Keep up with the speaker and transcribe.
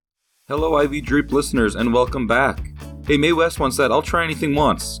Hello, Ivy Drip listeners, and welcome back. Hey, Mae West once said, I'll try anything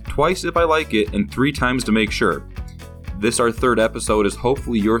once, twice if I like it, and 3 times to make sure. This, our 3rd episode, is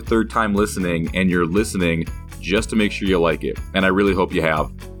hopefully your 3rd time listening, and you're listening just to make sure you like it, and I really hope you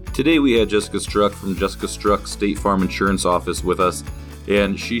have. Today we had Jessica Strauch from Jessica Strauch State Farm Insurance Office with us,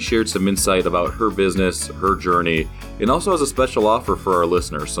 and she shared some insight about her business, her journey, and also has a special offer for our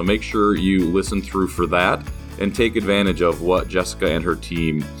listeners, so make sure you listen through for that and take advantage of what Jessica and her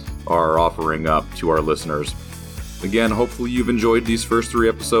team are offering up to our listeners. Again, hopefully you've enjoyed these first 3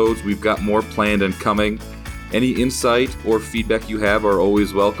 episodes. We've got more planned and coming. Any insight or feedback you have are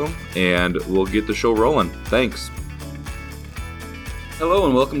always welcome, and we'll get the show rolling. Thanks. Hello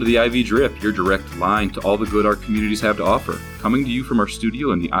and welcome to the IV Drip, your direct line to all the good our communities have to offer. Coming to you from our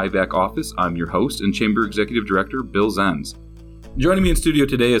studio in the IVAC office, I'm your host and Chamber Executive Director, Bill Zenz. Joining me in studio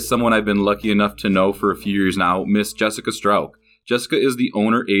today is someone I've been lucky enough to know for a few years now, Miss Jessica Strauch. Jessica is the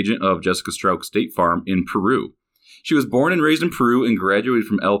owner-agent of Jessica Strauch State Farm in Peru. She was born and raised in Peru and graduated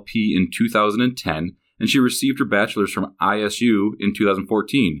from LP in 2010, and she received her bachelor's from ISU in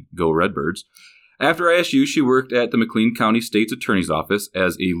 2014. Go Redbirds. After ISU, she worked at the McLean County State's Attorney's Office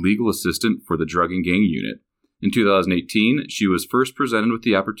as a legal assistant for the Drug and Gang Unit. In 2018, she was first presented with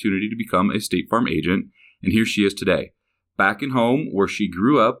the opportunity to become a State Farm agent, and here she is today, back in home where she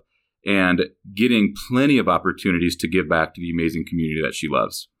grew up and getting plenty of opportunities to give back to the amazing community that she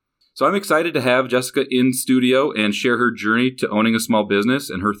loves. So I'm excited to have Jessica in studio and share her journey to owning a small business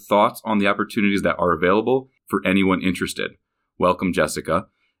and her thoughts on the opportunities that are available for anyone interested. Welcome, Jessica.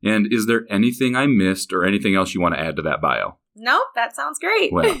 And is there anything I missed or anything else you want to add to that bio? Nope, that sounds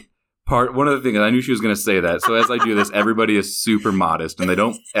great. Well, one of the things, I knew she was going to say that. So as I do this, everybody is super modest and they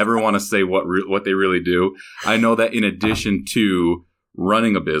don't ever want to say what they really do. I know that in addition to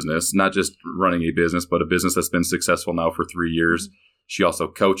running a business, not just running a business, but a business that's been successful now for 3 years. She also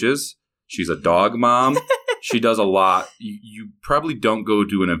coaches. She's a dog mom. She does a lot. You probably don't go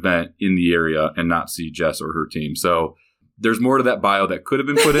to an event in the area and not see Jess or her team. So there's more to that bio that could have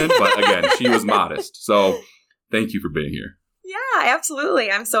been put in, but again, she was modest. So thank you for being here. Yeah,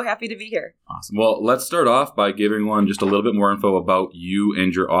 absolutely. I'm so happy to be here. Awesome. Well, let's start off by giving one just a little bit more info about you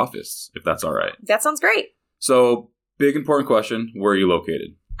and your office, if that's all right. That sounds great. So big important question, where are you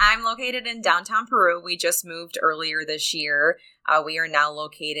located? I'm located in downtown Peru. We just moved earlier this year. We are now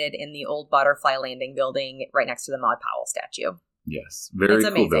located in the old Butterfly Landing building right next to the Maud Powell statue. Yes, very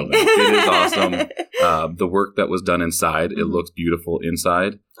cool building. It is awesome. The work that was done inside, it looks beautiful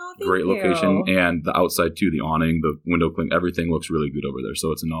inside. Oh, great location. And the outside too, the awning, the window cling, everything looks really good over there.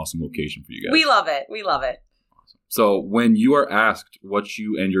 So it's an awesome location for you guys. We love it. We love it. Awesome. So when you are asked what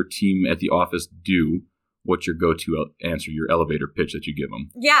you and your team at the office do, what's your go-to answer, your elevator pitch that you give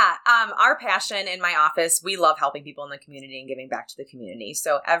them? Yeah. Our passion in my office, we love helping people in the community and giving back to the community.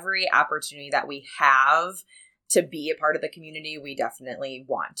 So every opportunity that we have to be a part of the community, we definitely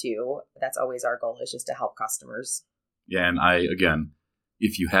want to. That's always our goal, is just to help customers. Yeah. And again,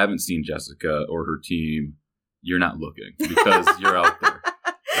 if you haven't seen Jessica or her team, you're not looking because you're out there.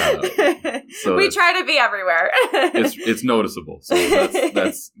 So we try to be everywhere. It's noticeable. So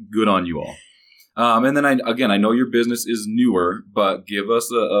that's good on you all. And then I know your business is newer, but give us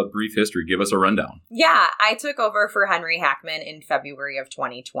a brief history. Give us a rundown. Yeah, I took over for Henry Hackman in February of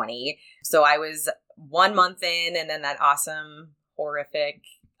 2020. So I was 1 month in, and then that awesome, horrific,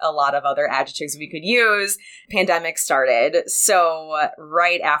 a lot of other adjectives we could use, pandemic started. So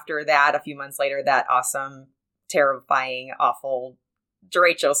right after that, a few months later, that awesome, terrifying, awful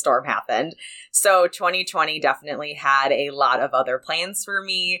derecho storm happened. So 2020 definitely had a lot of other plans for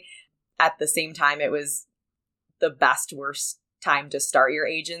me. At the same time, it was the best, worst time to start your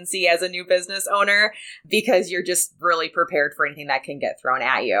agency as a new business owner because you're just really prepared for anything that can get thrown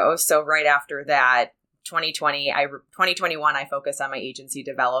at you. So right after that, 2021, I focused on my agency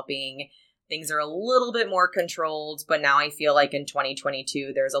developing. Things are a little bit more controlled, but now I feel like in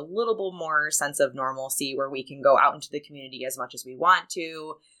 2022, there's a little bit more sense of normalcy where we can go out into the community as much as we want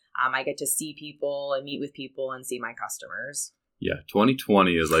to. I get to see people and meet with people and see my customers. Yeah,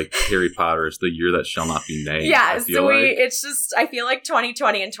 2020 is like Harry Potter. It's the year that shall not be named. Yeah, I feel like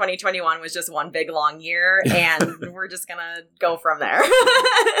 2020 and 2021 was just one big long year, and we're just going to go from there.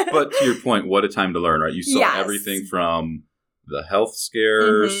 But to your point, what a time to learn, right? You saw everything from the health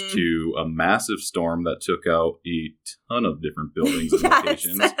scares to a massive storm that took out a ton of different buildings and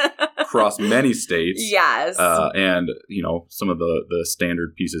locations across many states. Yes. And, some of the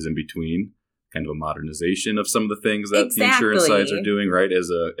standard pieces in between. kind of a modernization of some of the things that the insurance sides are doing, right? As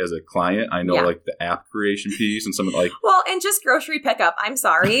a client, I know like the app creation piece and some of like... Well, and just grocery pickup, I'm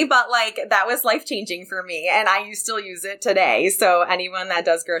sorry, but like that was life-changing for me and I still use it today. So anyone that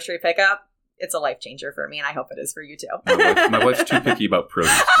does grocery pickup, it's a life changer for me and I hope it is for you too. My wife's too picky about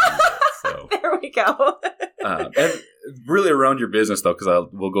produce. So. There we go. And really around your business though, because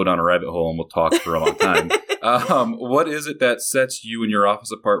we'll go down a rabbit hole and we'll talk for a long time. What is it that sets you and your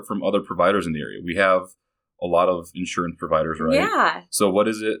office apart from other providers in the area? We have a lot of insurance providers, right? Yeah. So what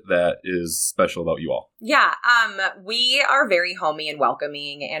is it that is special about you all? Yeah. We are very homey and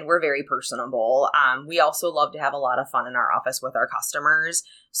welcoming and we're very personable. We also love to have a lot of fun in our office with our customers.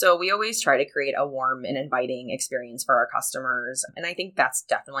 So we always try to create a warm and inviting experience for our customers. And I think that's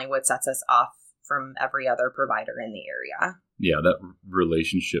definitely what sets us off from every other provider in the area. Yeah, that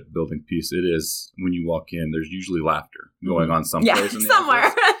relationship building piece, it is when you walk in, there's usually laughter going on someplace in the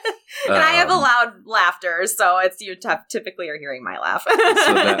somewhere. And I have a loud laughter, so it's you typically are hearing my laugh. So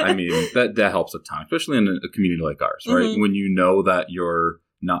that helps a ton, especially in a community like ours, right? Mm-hmm. When you know that you're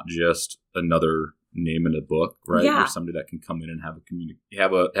not just another name in a book, right? Yeah. You're somebody that can come in and have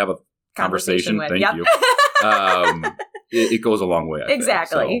a conversation. With, Thank you. It goes a long way. I think.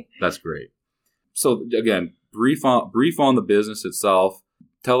 Exactly. So that's great. So again, brief on the business itself.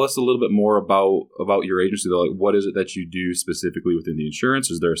 Tell us a little bit more about your agency, though. Like, what is it that you do specifically within the insurance?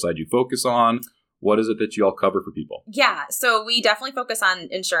 Is there a side you focus on? What is it that you all cover for people? Yeah, so we definitely focus on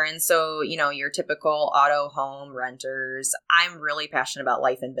insurance. So, your typical auto, home, renters. I'm really passionate about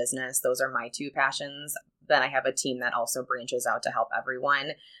life and business. Those are my two passions. Then I have a team that also branches out to help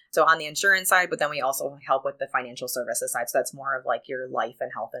everyone. So on the insurance side, but then we also help with the financial services side. So that's more of like your life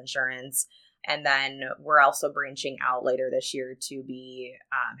and health insurance. And then we're also branching out later this year to be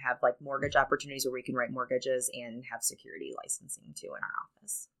have like mortgage opportunities where we can write mortgages and have security licensing too in our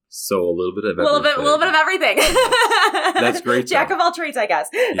office. So a little bit of everything. A little bit of everything. That's great. Jack of all trades, I guess.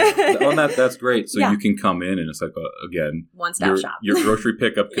 Yeah. That's great. So you can come in and it's like again, one-stop shop. Your grocery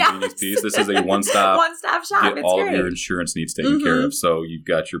pickup convenience piece. This is a one-stop shop. Get all of your insurance needs taken care of. So you've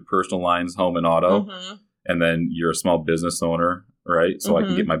got your personal lines, home and auto, and then you're a small business owner. Right. So I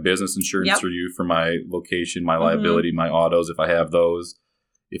can get my business insurance through you for my location, my liability, my autos, if I have those.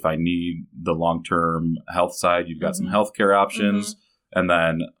 If I need the long-term health side, you've got some healthcare options. And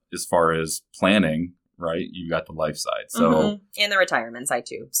then as far as planning, right, you've got the life side. So and the retirement side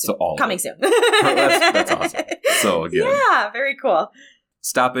too. So all coming soon. That's awesome. So again. Yeah, very cool.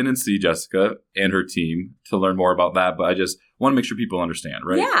 Stop in and see Jessica and her team to learn more about that. But I just want to make sure people understand,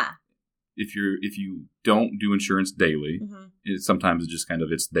 right? Yeah. If you don't do insurance daily, sometimes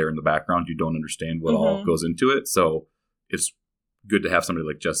it's there in the background. You don't understand what all goes into it. So it's good to have somebody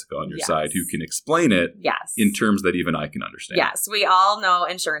like Jessica on your side who can explain it in terms that even I can understand. Yes, we all know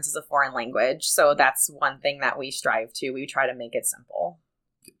insurance is a foreign language. So that's one thing that we strive to. We try to make it simple.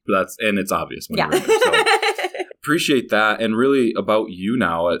 And it's obvious when you're in there. So appreciate that. And really about you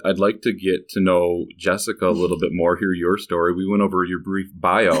now, I'd like to get to know Jessica a little bit more, hear your story. We went over your brief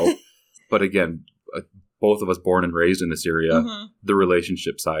bio. But again, both of us born and raised in this area, the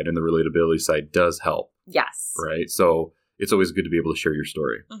relationship side and the relatability side does help. Yes. Right? So it's always good to be able to share your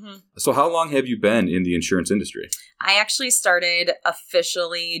story. So how long have you been in the insurance industry? I actually started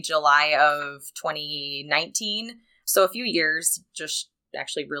officially July of 2019. So a few years,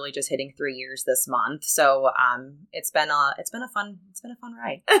 actually really just hitting 3 years this month. So it's been a fun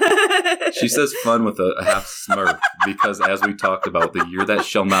ride. She says fun with a half smirk because as we talked about, the year that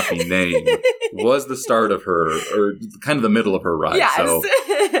shall not be named was the start of her, or kind of the middle of her ride. Yes. So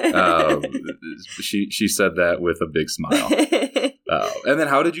she said that with a big smile. And then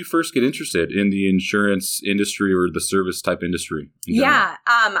how did you first get interested in the insurance industry or the service type industry? Yeah.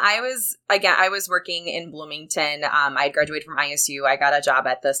 I was working in Bloomington. I had graduated from ISU. I got a job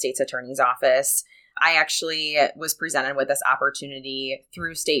at the state's attorney's office. I actually was presented with this opportunity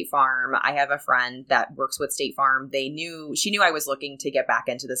through State Farm. I have a friend that works with State Farm. She knew I was looking to get back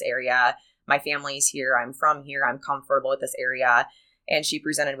into this area. My family's here. I'm from here. I'm comfortable with this area. And she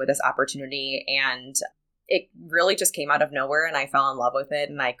presented with this opportunity, and it really just came out of nowhere, and I fell in love with it,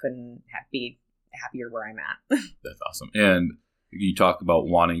 and I couldn't be happier where I'm at. That's awesome. And you talk about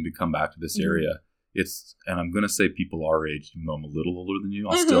wanting to come back to this area. And I'm going to say people our age, even though I'm a little older than you,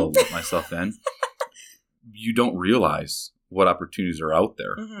 I'll still let myself in. You don't realize what opportunities are out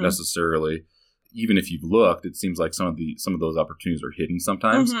there necessarily. Even if you've looked, it seems like some of those opportunities are hidden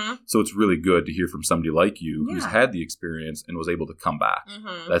sometimes. So it's really good to hear from somebody like you who's had the experience and was able to come back.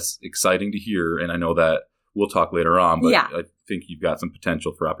 That's exciting to hear. And I know that we'll talk later on, but I think you've got some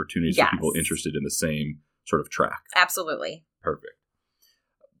potential for opportunities for people interested in the same sort of track. Absolutely. Perfect.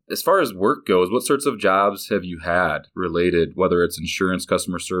 as far as work goes, what sorts of jobs have you had related, whether it's insurance,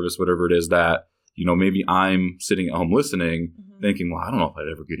 customer service, whatever it is that, maybe I'm sitting at home listening thinking, well, I don't know if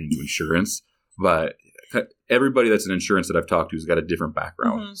I'd ever get into insurance, but everybody that's in insurance that I've talked to has got a different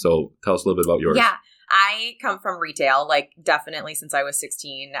background. So tell us a little bit about yours. Yeah, I come from retail, definitely since I was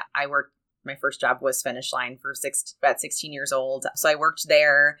 16. My first job was Finish Line at 16 years old. So I worked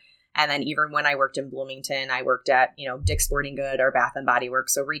there. And then even when I worked in Bloomington, I worked at, Dick's Sporting Good or Bath and Body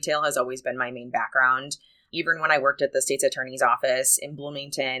Works. So retail has always been my main background. Even when I worked at the state's attorney's office in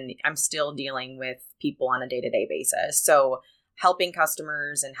Bloomington, I'm still dealing with people on a day-to-day basis. So helping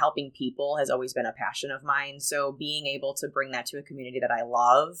customers and helping people has always been a passion of mine. So being able to bring that to a community that I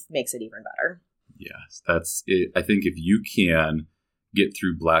love makes it even better. Yes, that's it. I think if you can get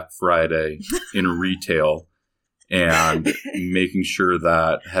through Black Friday in retail and making sure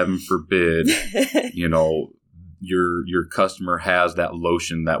that, heaven forbid, your customer has that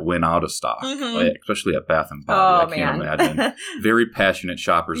lotion that went out of stock, especially at Bath and Body. I can't imagine. Very passionate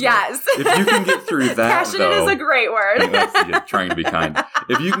shoppers. Yes. Though. If you can get through that, passionate is a great word. That's trying to be kind.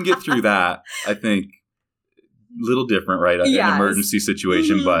 If you can get through that, I think a little different, right? An emergency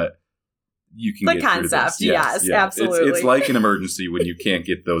situation, but you can get through this. Yes, absolutely. It's like an emergency when you can't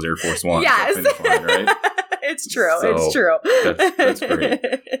get those Air Force Ones at finish line, right? It's true. So, it's true. That's great.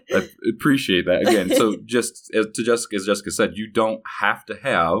 I appreciate that. Again, so just as Jessica said, you don't have to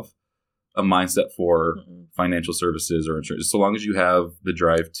have a mindset for financial services or insurance. So long as you have the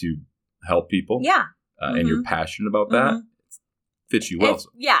drive to help people, and you're passionate about that, fits you well.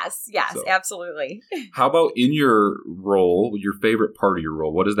 Yes, so, absolutely. How about in your role, your favorite part of your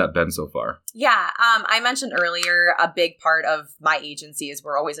role? What has that been so far? Yeah, I mentioned earlier, a big part of my agency is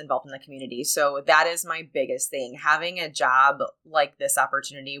we're always involved in the community. So that is my biggest thing. Having a job like this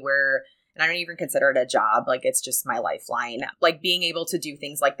opportunity where, and I don't even consider it a job, it's just my lifeline. Being able to do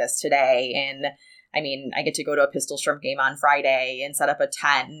things like this today. And I get to go to a Pistol Shrimp game on Friday and set up a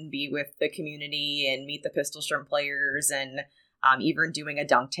tent and be with the community and meet the Pistol Shrimp players and even doing a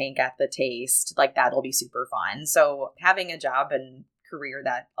dunk tank at the Taste, that'll be super fun. So having a job and career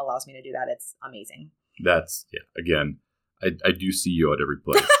that allows me to do that, it's amazing. That's, again, I do see you at every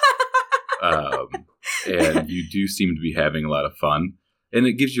place. And you do seem to be having a lot of fun. And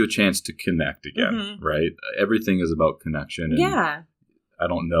it gives you a chance to connect again, right? Everything is about connection. And I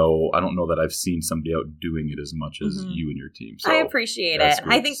don't know that I've seen somebody out doing it as much as you and your team. So I appreciate it.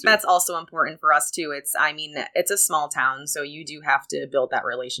 I think that's also important for us too. It's a small town, so you do have to build that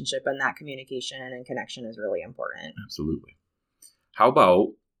relationship, and that communication and connection is really important. Absolutely. How about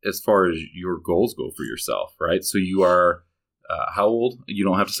as far as your goals go for yourself, right? So you are, how old? You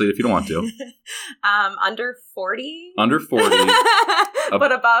don't have to say it if you don't want to. Under 40. Under 40.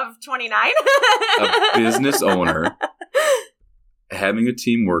 But above 29. A business owner. Having a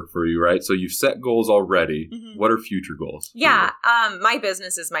team work for you, right? So you've set goals already. What are future goals? Yeah. My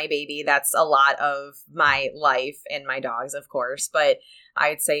business is my baby. That's a lot of my life and my dogs, of course. But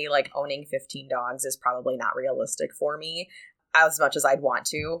I'd say owning 15 dogs is probably not realistic for me as much as I'd want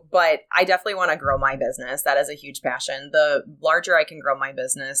to. But I definitely want to grow my business. That is a huge passion. The larger I can grow my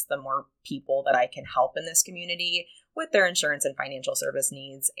business, the more people that I can help in this community with their insurance and financial service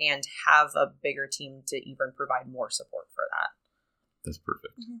needs, and have a bigger team to even provide more support for that. That's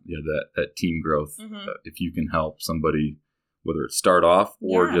perfect. Yeah, that team growth. If you can help somebody, whether it's start off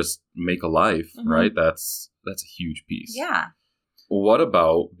or just make a life, right? That's a huge piece. Yeah. What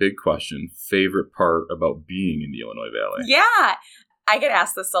about, big question, favorite part about being in the Illinois Valley? Yeah. I get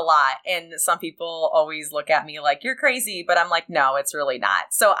asked this a lot, and some people always look at me like, you're crazy, but I'm like, no, it's really not.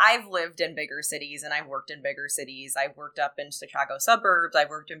 So I've lived in bigger cities and I've worked in bigger cities. I've worked up in Chicago suburbs. I've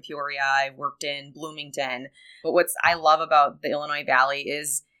worked in Peoria. I've worked in Bloomington. But what I love about the Illinois Valley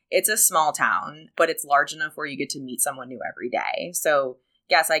is it's a small town, but it's large enough where you get to meet someone new every day. So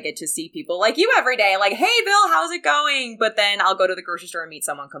yes, I get to see people like you every day, like, hey, Bill, how's it going? But then I'll go to the grocery store and meet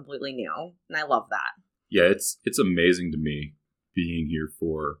someone completely new. And I love that. Yeah, it's amazing to me being here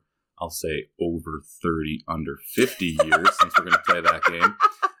for, I'll say, over 30, under 50 years, since we're going to play that game,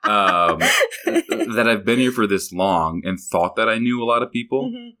 that I've been here for this long and thought that I knew a lot of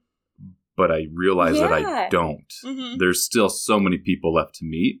people, but I realize that I don't. There's still so many people left to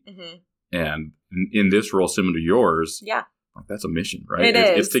meet. And in this role, similar to yours, that's a mission, right?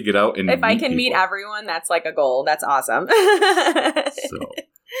 It's to get out and if I can meet everyone, that's like a goal. That's awesome.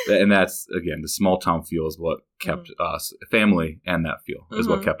 And that's, again, the small town feel is what kept us, family and that feel is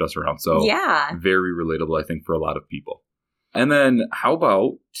what kept us around. So very relatable, I think, for a lot of people. And then how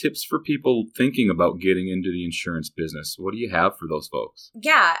about tips for people thinking about getting into the insurance business? What do you have for those folks?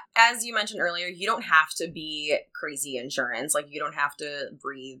 Yeah. As you mentioned earlier, you don't have to be crazy insurance. Like, you don't have to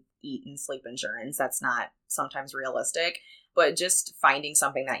breathe, eat, and sleep insurance. That's not sometimes realistic. But just finding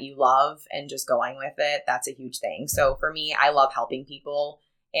something that you love and just going with it, that's a huge thing. So for me, I love helping people.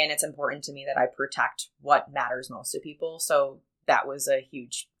 And it's important to me that I protect what matters most to people. So that was a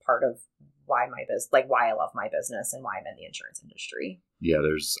huge part of why my business, like why I love my business and why I'm in the insurance industry. Yeah,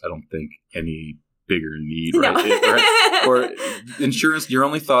 there's, I don't think, any bigger need, right? Or insurance, your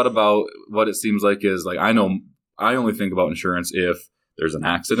only thought about what it seems like is like, I know I only think about insurance if there's an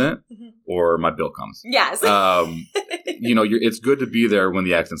accident or my bill comes. Yes. It's good to be there when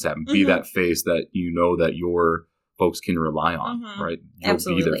the accidents happen. Be that face that you know that your folks can rely on, right? You'll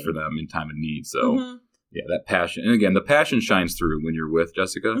be there for them in time of need. So yeah, that passion. And again, the passion shines through when you're with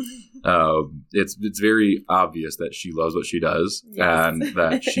Jessica. It's very obvious that she loves what she does and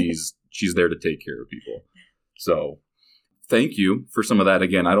that she's there to take care of people. So thank you for some of that.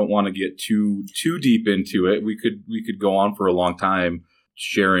 Again, I don't want to get too deep into it. We could go on for a long time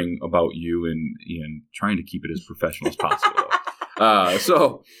sharing about you and trying to keep it as professional as possible.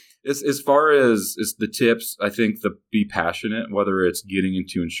 So as far as the tips, I think the be passionate, whether it's getting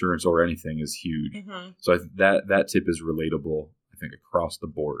into insurance or anything, is huge. So that tip is relatable, I think, across the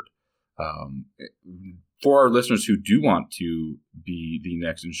board. For our listeners who do want to be the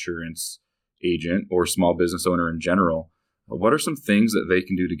next insurance agent or small business owner in general, what are some things that they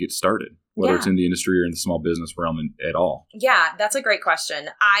can do to get started, whether it's in the industry or in the small business realm at all? Yeah, that's a great question.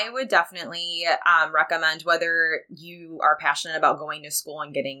 I would definitely recommend, whether you are passionate about going to school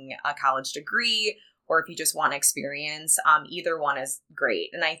and getting a college degree, or if you just want experience, either one is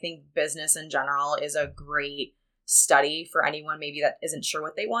great. And I think business in general is a great study for anyone maybe that isn't sure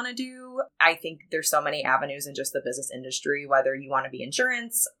what they want to do. I think there's so many avenues in just the business industry, whether you want to be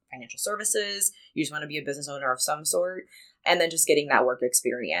insurance, financial services, you just want to be a business owner of some sort. And then just getting that work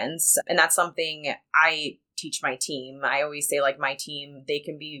experience. And that's something I teach my team. I always say, like, my team, they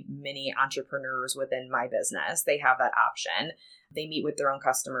can be mini entrepreneurs within my business. They have that option. They meet with their own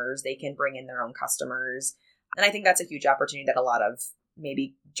customers. They can bring in their own customers. And I think that's a huge opportunity that a lot of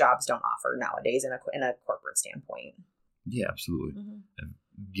maybe jobs don't offer nowadays in a corporate standpoint. Yeah, absolutely. And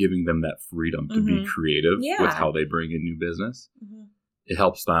giving them that freedom to be creative with how they bring in new business. It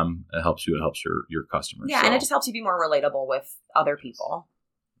helps them, it helps you, it helps your customers. Yeah, so, and it just helps you be more relatable with other people.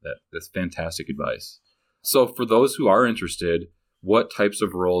 That's fantastic advice. So for those who are interested, what types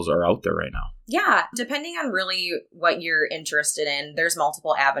of roles are out there right now? Yeah, depending on really what you're interested in, there's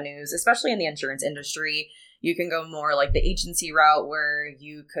multiple avenues, especially in the insurance industry. You can go more like the agency route, where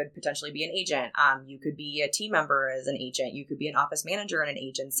you could potentially be an agent. You could be a team member as an agent. You could be an office manager in an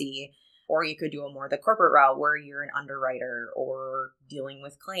agency. Or you could do a more the corporate route, where you're an underwriter or dealing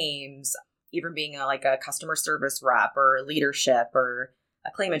with claims, even being a customer service rep or leadership or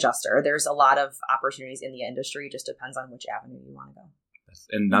a claim adjuster. There's a lot of opportunities in the industry. It just depends on which avenue you want to go.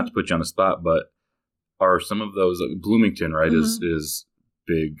 And not to put you on the spot, but are some of those, Bloomington, right, is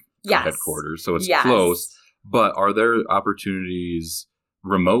big headquarters, so it's close. But are there opportunities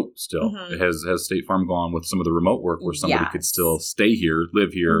remote still? Has State Farm gone with some of the remote work where somebody could still stay here,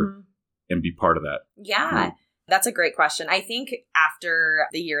 live here, and be part of that? Yeah, that's a great question. I think after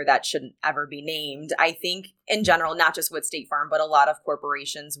the year that shouldn't ever be named, I think in general, not just with State Farm, but a lot of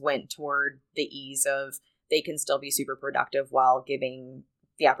corporations went toward the ease of they can still be super productive while giving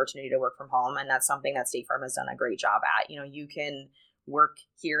the opportunity to work from home. And that's something that State Farm has done a great job at. You can work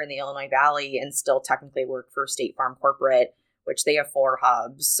here in the Illinois Valley and still technically work for State Farm Corporate, which they have 4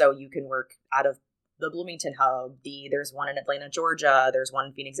 hubs. So you can work out of the Bloomington hub, there's one in Atlanta, Georgia, there's one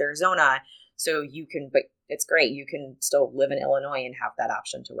in Phoenix, Arizona. So you can, but it's great. You can still live in Illinois and have that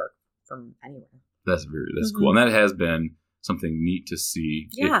option to work from anywhere. That's cool. And that has been something neat to see.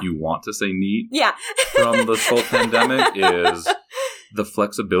 Yeah. If you want to say neat, from this whole pandemic, is the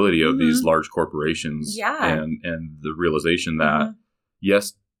flexibility of these large corporations. And the realization that,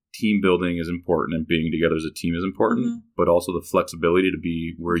 yes, team building is important and being together as a team is important, but also the flexibility to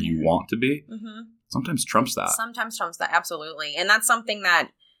be where you want to be sometimes trumps that. Absolutely. And that's something that,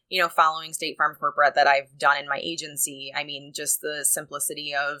 following State Farm Corporate, that I've done in my agency. I mean, just the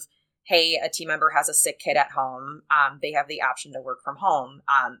simplicity of, hey, a team member has a sick kid at home. They have the option to work from home.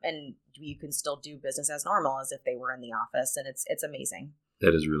 And you can still do business as normal as if they were in the office. And it's amazing.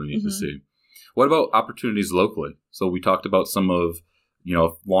 That is really neat to see. What about opportunities locally? So we talked about some of,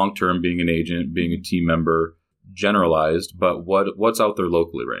 long-term being an agent, being a team member, generalized, but what's out there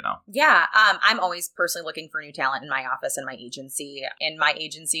locally right now? Yeah, I'm always personally looking for new talent in my office and my agency. And my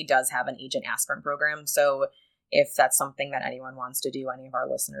agency does have an agent aspirant program. So if that's something that anyone wants to do, any of our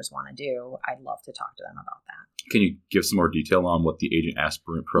listeners want to do, I'd love to talk to them about that. Can you give some more detail on what the Agent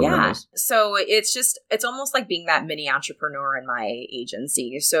Aspirant program is? So it's almost like being that mini entrepreneur in my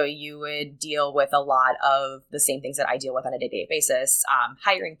agency. So you would deal with a lot of the same things that I deal with on a day-to-day basis,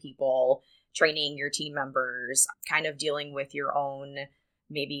 hiring people, training your team members, kind of dealing with your own,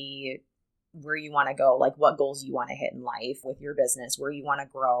 maybe where you want to go, like what goals you want to hit in life with your business, where you want to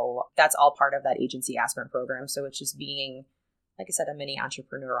grow. That's all part of that agency aspirant program. So it's just being, like I said, a mini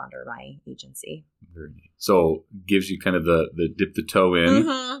entrepreneur under my agency. Very neat. So gives you kind of the dip the toe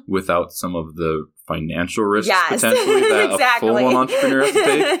in without some of the financial risks potentially that a full-on entrepreneur has to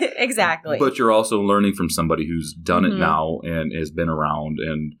take. Exactly. But you're also learning from somebody who's done it now and has been around,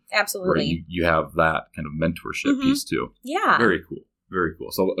 and absolutely you have that kind of mentorship piece too. Yeah. Very cool. Very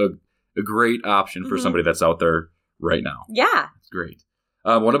cool. So a great option for somebody that's out there right now. Yeah. That's great.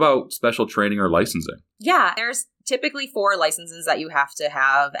 What about special training or licensing? Yeah, there's typically 4 licenses that you have to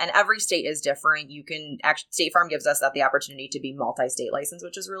have, and every state is different. You can actually, State Farm gives us that the opportunity to be multi-state licensed,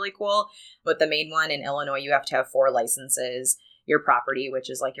 which is really cool. But the main one in Illinois, you have to have 4 licenses. Your property, which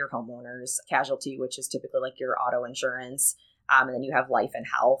is like your homeowners, casualty, which is typically like your auto insurance, and then you have life and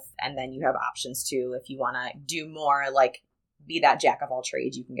health, and then you have options too if you want to do more, like be that jack of all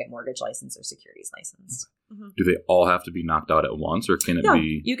trades. You can get mortgage license or securities license. Do they all have to be knocked out at once, or can it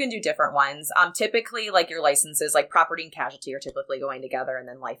be? You can do different ones. Typically, like your licenses, like property and casualty are typically going together, and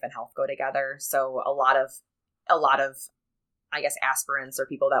then life and health go together. So a lot of, I guess, aspirants or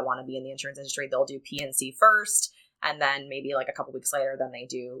people that want to be in the insurance industry, they'll do P&C first, and then maybe like a couple weeks later, then they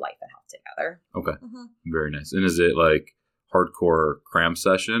do life and health together. Okay, very nice. And is it like hardcore cram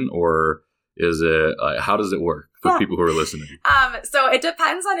session, or is it how does it work for people who are listening? So it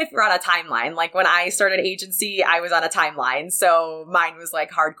depends on if you're on a timeline. Like when I started agency, I was on a timeline. So mine was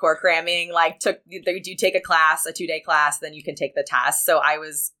like hardcore cramming, like you take a class, a 2-day class, then you can take the test. So I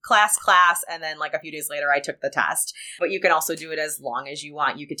was class, and then like a few days later, I took the test. But you can also do it as long as you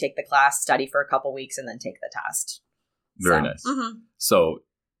want. You could take the class, study for a couple weeks, and then take the test. Very nice. So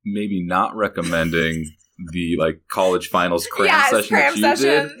maybe not recommending the like college finals cram session that you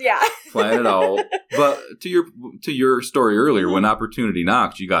did. Yeah. Plan it out. But to your story earlier, when opportunity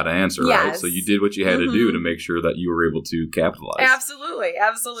knocked, you got to answer, right? So you did what you had to do to make sure that you were able to capitalize. Absolutely.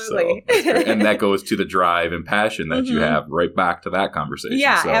 So, and that goes to the drive and passion that you have, right back to that conversation.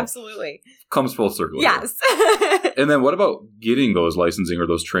 Yeah, absolutely. Comes full circle. Yes. And then what about getting those licensing or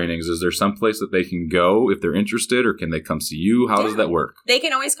those trainings? Is there some place that they can go if they're interested, or can they come see you? How does that work? They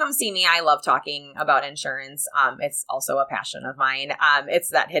can always come see me. I love talking about insurance. It's also a passion of mine. It's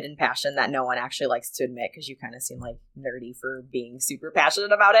that hidden passion that no one actually likes to admit, because you kind of seem like nerdy for being super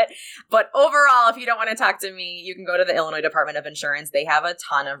passionate about it. But overall, if you don't want to talk to me, you can go to the Illinois Department of Insurance. They have a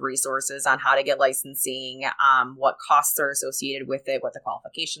ton of resources on how to get licensing, what costs are associated with it, what the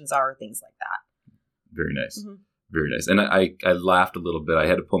qualifications are, things like that. Very nice. Very nice. And I laughed a little bit. I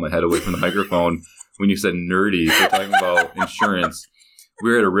had to pull my head away from the microphone when you said nerdy for talking about insurance.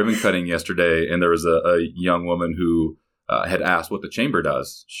 We were at a ribbon cutting yesterday, and there was a young woman who had asked what the chamber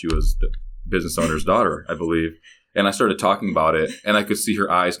does. She was the business owner's daughter, I believe. And I started talking about it, and I could see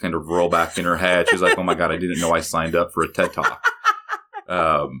her eyes kind of roll back in her head. She's like, oh my God, I didn't know I signed up for a TED Talk.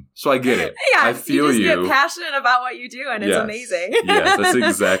 So I get it. Yeah, I feel you just get passionate about what you do, and it's amazing. Yes, that's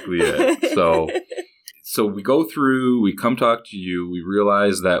exactly it. So we go through, we come talk to you, we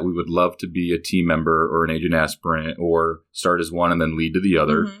realize that we would love to be a team member or an agent aspirant, or start as one and then lead to the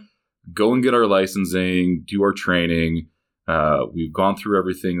other. Go and get our licensing, do our training. We've gone through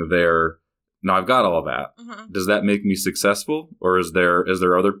everything there. Now I've got all that. Does that make me successful, or is there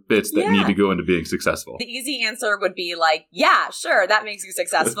other bits that need to go into being successful? The easy answer would be like, yeah, sure, that makes you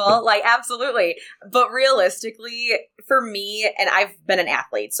successful. Like, absolutely. But realistically, for me, and I've been an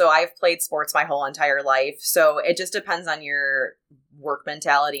athlete, so I've played sports my whole entire life. So it just depends on your work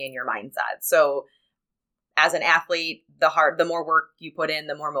mentality and your mindset. So as an athlete, the more work you put in,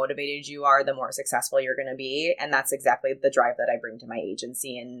 the more motivated you are, the more successful you're going to be. And that's exactly the drive that I bring to my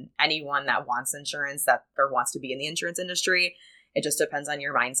agency. And anyone that wants insurance or wants to be in the insurance industry, it just depends on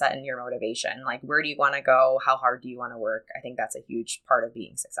your mindset and your motivation. Like, where do you want to go? How hard do you want to work? I think that's a huge part of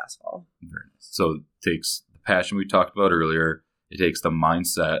being successful. Very nice. So it takes the passion we talked about earlier. It takes the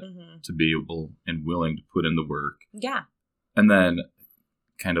mindset to be able and willing to put in the work. Yeah. And then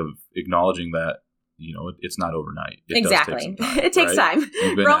kind of acknowledging that, it's not overnight. Exactly. It takes time.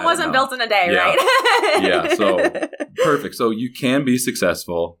 Rome wasn't built in a day, right? Yeah. So perfect. So you can be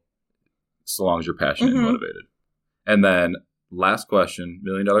successful so long as you're passionate and motivated. And then last question,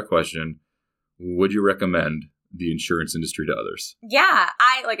 $1 million question. Would you recommend the insurance industry to others? Yeah,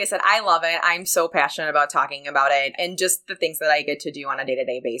 like I said, I love it. I'm so passionate about talking about it and just the things that I get to do on a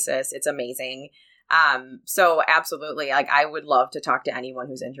day-to-day basis. It's amazing. So absolutely, like I would love to talk to anyone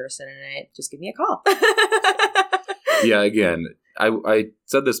who's interested in it. Just give me a call. Yeah, again, I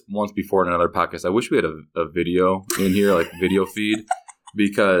said this once before in another podcast. I wish we had a video in here, like video feed,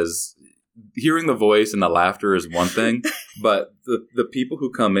 because hearing the voice and the laughter is one thing, but the people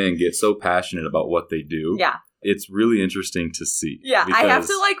who come in get so passionate about what they do. Yeah. It's really interesting to see. Yeah, I have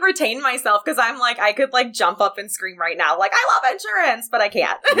to like retain myself because I'm like, I could like jump up and scream right now. Like, I love insurance, but I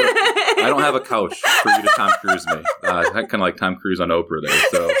can't. I don't have a couch for you to Tom Cruise me. Kind of like Tom Cruise on Oprah there.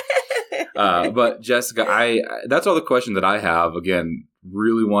 So, but Jessica, that's all the questions that I have. Again,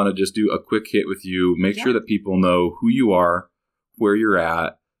 really want to just do a quick hit with you. Make sure that people know who you are, where you're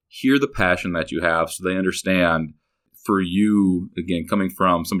at, hear the passion that you have so they understand for you, again, coming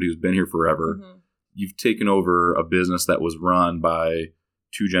from somebody who's been here forever, you've taken over a business that was run by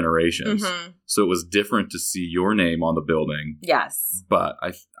 2 generations. So it was different to see your name on the building. Yes. But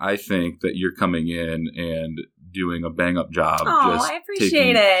I think that you're coming in and doing a bang-up job. Oh, just I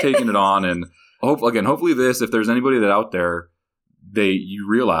appreciate it. Taking it on. And hopefully this, if there's anybody that out there, you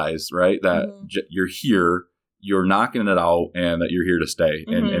realize, right, that you're here, you're knocking it out, and that you're here to stay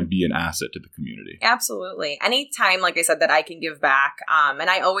and be an asset to the community. Absolutely. Anytime, like I said, that I can give back. And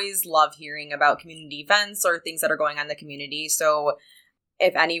I always love hearing about community events or things that are going on in the community. So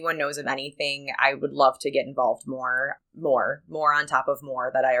if anyone knows of anything, I would love to get involved more on top of more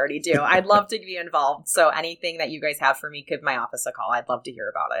that I already do. I'd love to be involved. So anything that you guys have for me, give my office a call. I'd love to hear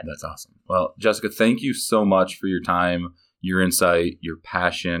about it. That's awesome. Well, Jessica, thank you so much for your time, your insight, your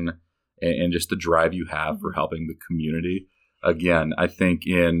passion, and just the drive you have for helping the community. Again, I think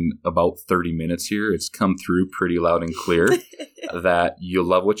in about 30 minutes here, it's come through pretty loud and clear that you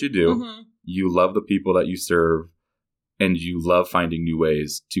love what you do, you love the people that you serve, and you love finding new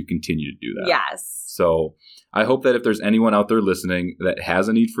ways to continue to do that. Yes. So I hope that if there's anyone out there listening that has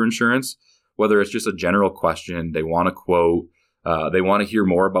a need for insurance, whether it's just a general question, they want a quote, they want to hear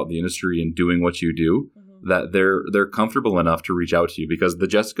more about the industry and doing what you do, that they're comfortable enough to reach out to you, because the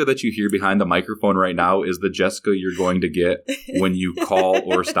Jessica that you hear behind the microphone right now is the Jessica you're going to get when you call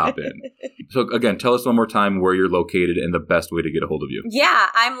or stop in. So again, tell us one more time where you're located and the best way to get a hold of you. Yeah,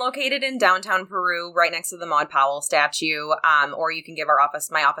 I'm located in downtown Peru, right next to the Maud Powell statue. Or you can give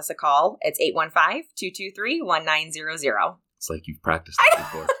my office a call. It's 815-223-1900. It's like you've practiced it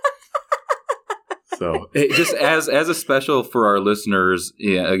before. So just as a special for our listeners,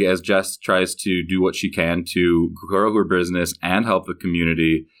 as Jess tries to do what she can to grow her business and help the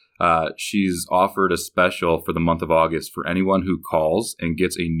community, she's offered a special for the month of August for anyone who calls and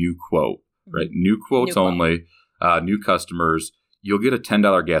gets a new quote, right? New quotes only, new customers. You'll get a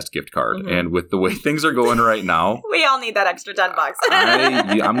 $10 gas gift card. And with the way things are going right now, we all need that extra $10.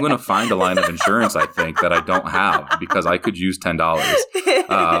 I'm going to find a line of insurance, I think, that I don't have, because I could use $10.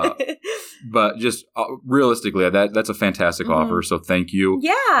 But just realistically, that's a fantastic offer. So thank you.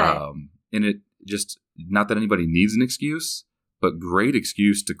 Yeah. And it just, not that anybody needs an excuse, but great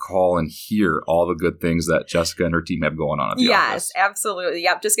excuse to call and hear all the good things that Jessica and her team have going on at the office. Yes, absolutely.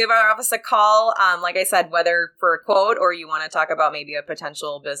 Yep. Just give our office a call. Like I said, whether for a quote or you want to talk about maybe a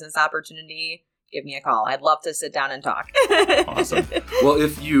potential business opportunity, give me a call. I'd love to sit down and talk. Awesome. Well,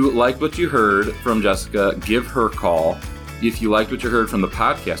 if you liked what you heard from Jessica, give her a call. If you liked what you heard from the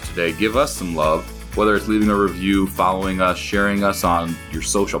podcast today, give us some love, whether it's leaving a review, following us, sharing us on your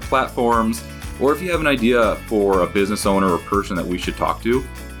social platforms, or if you have an idea for a business owner or person that we should talk to,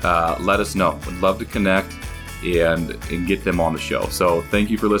 let us know. We'd love to connect and get them on the show. So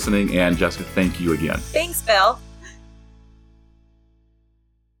thank you for listening. And Jessica, thank you again. Thanks, Bill.